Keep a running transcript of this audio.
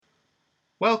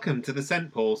Welcome to the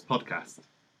St. Paul's podcast.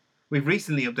 We've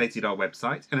recently updated our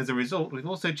website, and as a result, we've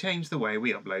also changed the way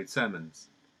we upload sermons.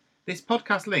 This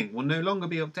podcast link will no longer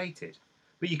be updated,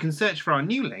 but you can search for our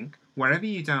new link wherever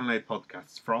you download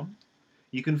podcasts from.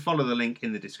 You can follow the link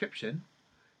in the description.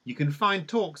 You can find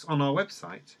talks on our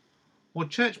website, or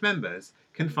church members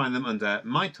can find them under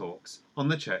My Talks on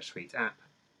the Church Suite app.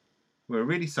 We're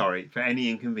really sorry for any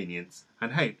inconvenience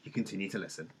and hope you continue to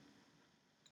listen.